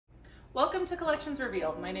Welcome to Collections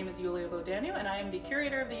Revealed. My name is Iulia Bodeanu and I am the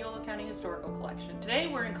curator of the Yolo County Historical Collection. Today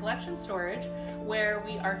we're in collection storage where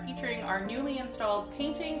we are featuring our newly installed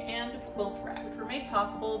painting and quilt racks, which were made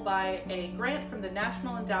possible by a grant from the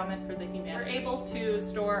National Endowment for the Humanities. We're able to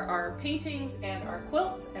store our paintings and our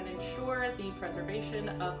quilts and ensure the preservation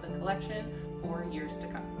of the collection for years to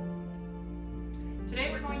come.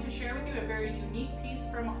 Today we're going to share with you a very unique piece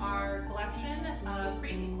from our collection, a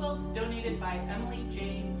Crazy Quilt donated by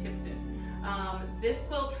Jane Tipton. This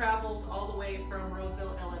quilt traveled all the way from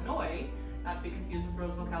Roseville, Illinois, not to be confused with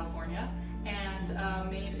Roseville, California, and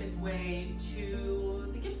made its way to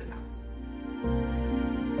the Gibson House.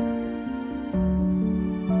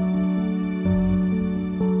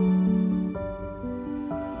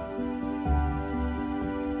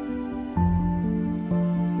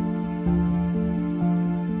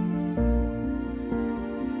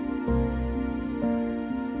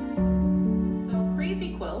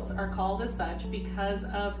 Quilts are called as such because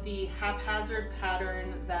of the haphazard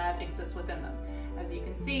pattern that exists within them. As you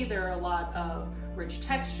can see, there are a lot of rich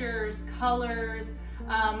textures, colors,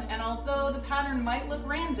 and although the pattern might look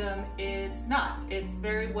random, it's not. It's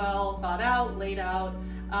very well thought out, laid out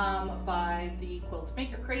by the quilt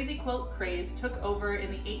maker. Crazy quilt craze took over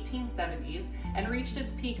in the 1870s and reached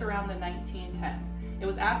its peak around the 1910s. It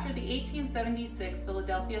was after the 1876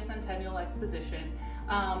 Philadelphia Centennial Exposition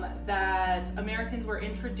that Americans were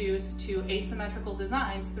introduced to asymmetrical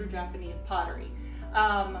designs through Japanese pottery.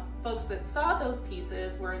 Folks that saw those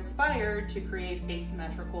pieces were inspired to create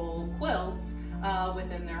asymmetrical quilts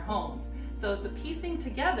within their homes. So the piecing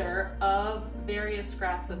together of various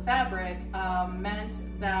scraps of fabric meant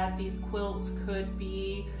that these quilts could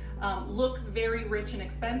be look very rich and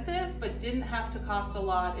expensive, but didn't have to cost a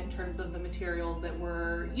lot in terms of the materials that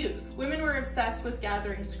were used. Women were obsessed with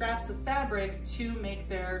gathering scraps of fabric to make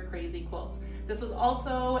their crazy quilts. This was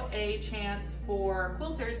also a chance for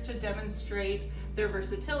quilters to demonstrate their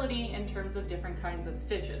versatility in terms of different kinds of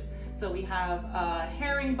stitches. So we have a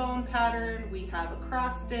herringbone pattern, we have a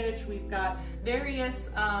cross stitch, we've got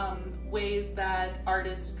various ways that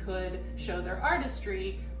artists could show their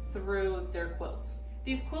artistry through their quilts.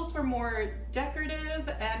 These quilts were more decorative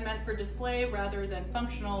and meant for display rather than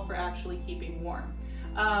functional for actually keeping warm.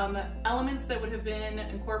 Elements that would have been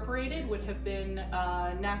incorporated would have been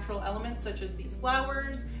natural elements such as these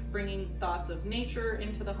flowers, bringing thoughts of nature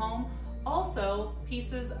into the home. Also,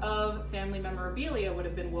 pieces of family memorabilia would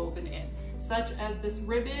have been woven in, such as this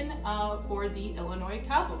ribbon for the Illinois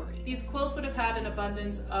Cavalry. These quilts would have had an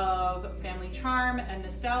abundance of family charm and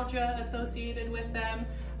nostalgia associated with them,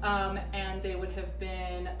 and they would have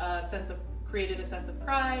been created a sense of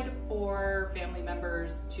pride for family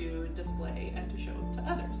members to display and to show to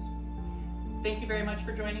others. Thank you very much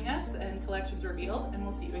for joining us and Collections Revealed, and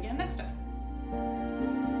we'll see you again next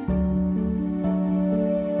time.